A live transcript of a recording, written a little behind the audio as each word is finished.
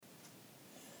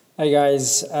Hey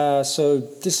guys, so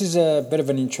this is a bit of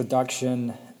an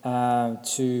introduction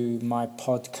to my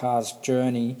podcast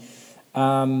journey.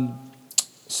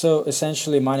 So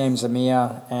essentially, my name's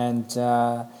Amir, and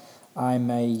I'm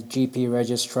a GP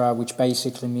registrar, which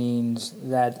basically means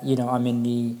that I'm in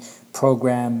the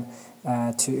program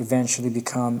to eventually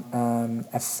become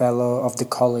a fellow of the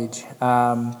college.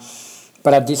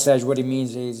 But at this stage, what it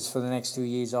means is for the next 2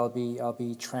 years, I'll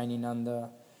be training under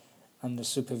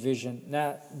supervision.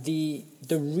 Now, the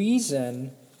reason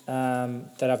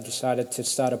that I've decided to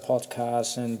start a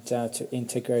podcast and to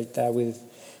integrate that with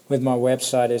my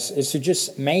website is to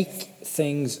just make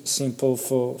things simple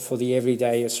for the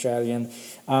everyday Australian.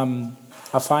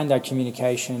 I find that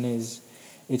communication is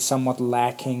somewhat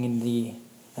lacking in the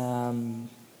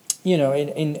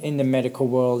in the medical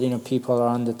world. People are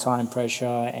under time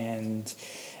pressure, and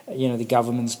the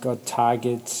government's got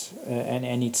targets,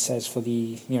 and it says for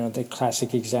the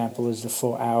classic example is the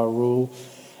 4-hour rule.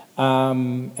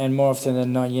 And more often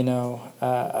than not,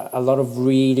 a lot of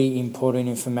really important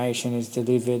information is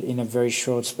delivered in a very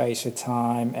short space of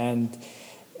time, and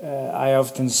I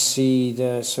often see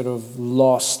the sort of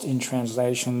lost in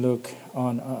translation look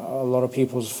on a lot of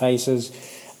people's faces,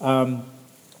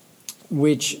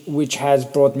 which has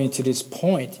brought me to this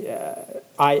point.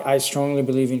 I strongly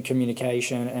believe in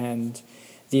communication and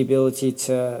the ability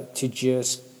to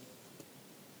just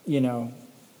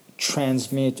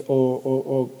transmit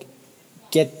or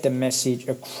get the message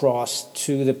across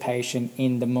to the patient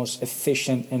in the most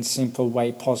efficient and simple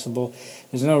way possible.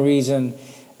 There's no reason,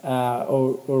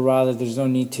 or rather, there's no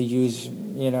need to use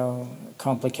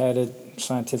complicated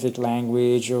scientific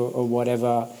language or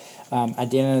whatever. At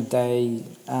the end of the day,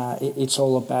 it's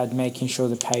all about making sure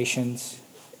the patient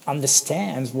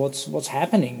understands what's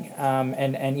happening,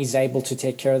 and is able to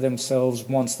take care of themselves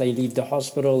once they leave the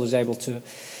hospital, is able to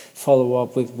follow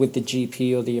up with the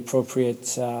GP or the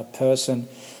appropriate person.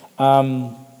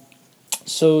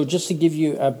 So just to give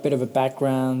you a bit of a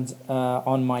background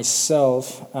on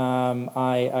myself, I'm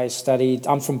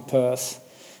from Perth,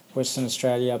 Western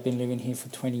Australia. I've been living here for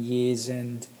 20 years,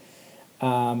 and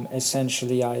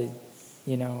essentially I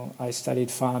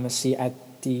studied pharmacy at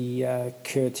the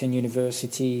Curtin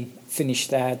University, finished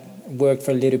that, worked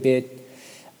for a little bit,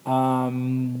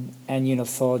 and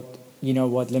thought,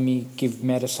 what, let me give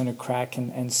medicine a crack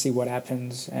and see what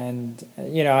happens. And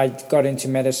I got into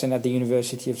medicine at the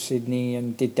University of Sydney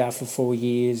and did that for 4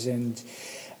 years, and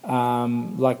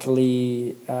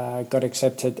luckily got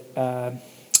accepted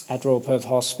at Royal Perth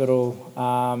Hospital,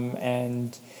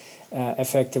 and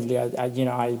effectively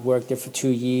I worked there for 2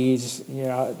 years,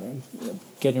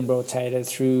 getting rotated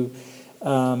through.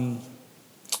 From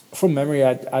memory,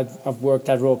 I've worked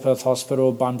at Royal Perth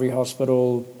Hospital, Bunbury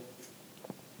Hospital,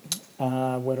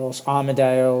 what else?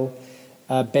 Armidale,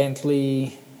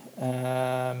 Bentley,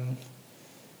 and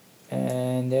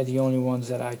they're the only ones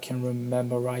that I can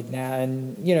remember right now.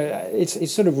 And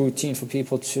it's sort of routine for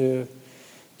people to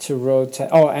rotate.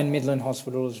 Oh, and Midland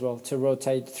Hospital as well, to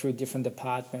rotate through different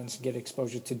departments, get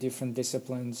exposure to different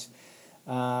disciplines.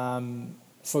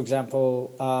 For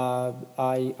example,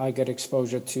 I got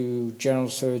exposure to general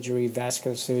surgery,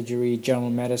 vascular surgery,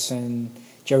 general medicine,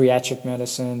 geriatric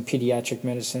medicine, pediatric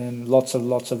medicine, lots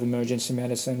of emergency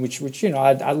medicine, which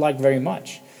I like very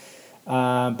much.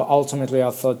 But ultimately, I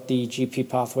thought the GP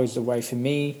pathway is the way for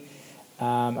me.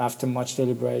 After much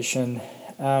deliberation,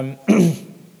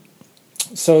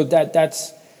 so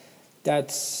that's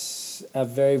a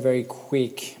very, very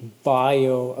quick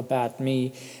bio about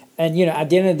me. And at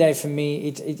the end of the day, for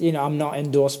me, I'm not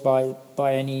endorsed by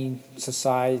any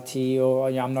society, or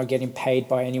I'm not getting paid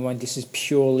by anyone. This is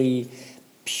purely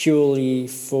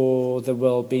for the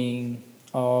well-being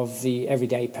of the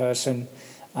everyday person.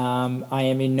 I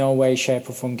am in no way, shape,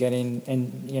 or form getting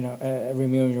a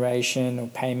remuneration or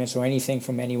payments or anything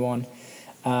from anyone.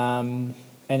 And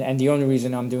the only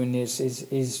reason I'm doing this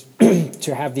is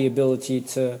to have the ability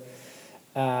to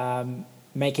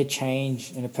make a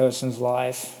change in a person's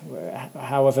life,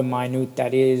 however minute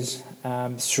that is,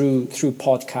 through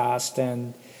podcast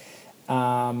and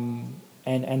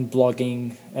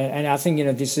blogging. And I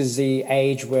think this is the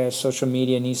age where social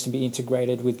media needs to be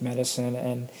integrated with medicine,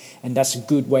 and that's a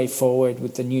good way forward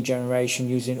with the new generation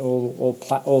using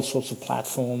all sorts of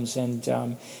platforms. And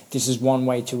this is one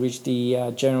way to reach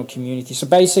the general community. So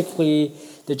basically,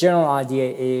 the general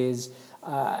idea is,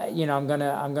 I'm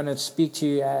gonna speak to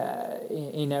you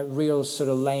in a real sort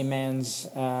of layman's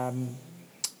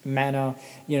manner.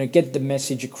 Get the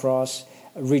message across,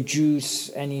 reduce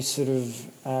any sort of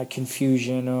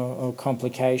confusion or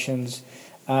complications,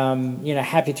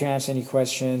 Happy to answer any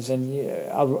questions. And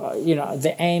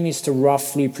the aim is to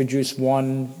roughly produce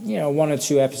one or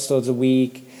two episodes a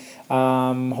week.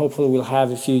 Hopefully, we'll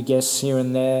have a few guests here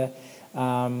and there,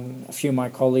 a few of my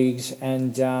colleagues,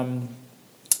 and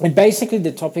basically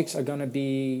the topics are going to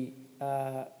be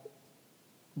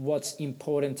what's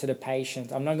important to the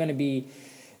patient. I'm not going to be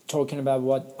talking about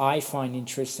what I find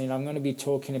interesting. I'm going to be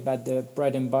talking about the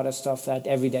bread and butter stuff that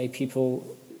everyday people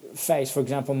face. For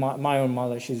example, my own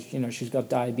mother, she's got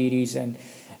diabetes, and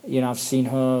I've seen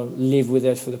her live with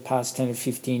it for the past 10 or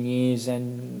 15 years,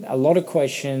 and a lot of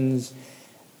questions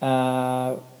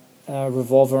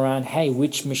revolve around, hey,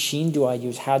 which machine do I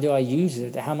use? How do I use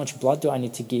it? How much blood do I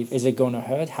need to give? Is it going to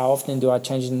hurt? How often do I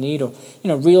change the needle?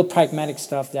 Real pragmatic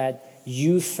stuff that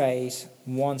you face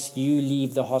once you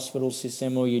leave the hospital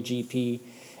system or your GP,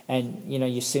 and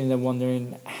you're sitting there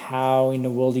wondering how in the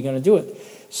world you're going to do it.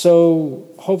 So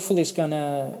hopefully it's going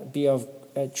to be of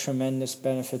a tremendous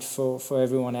benefit for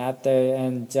everyone out there.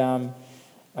 And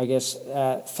I guess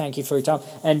thank you for your time.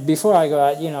 And before I go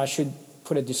out, I should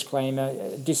put a disclaimer.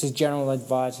 This is general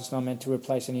advice. It's not meant to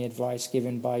replace any advice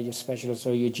given by your specialist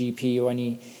or your GP, or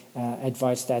any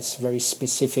advice that's very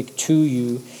specific to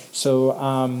you. So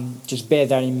just bear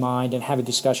that in mind and have a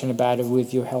discussion about it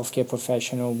with your healthcare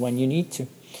professional when you need to.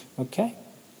 Okay?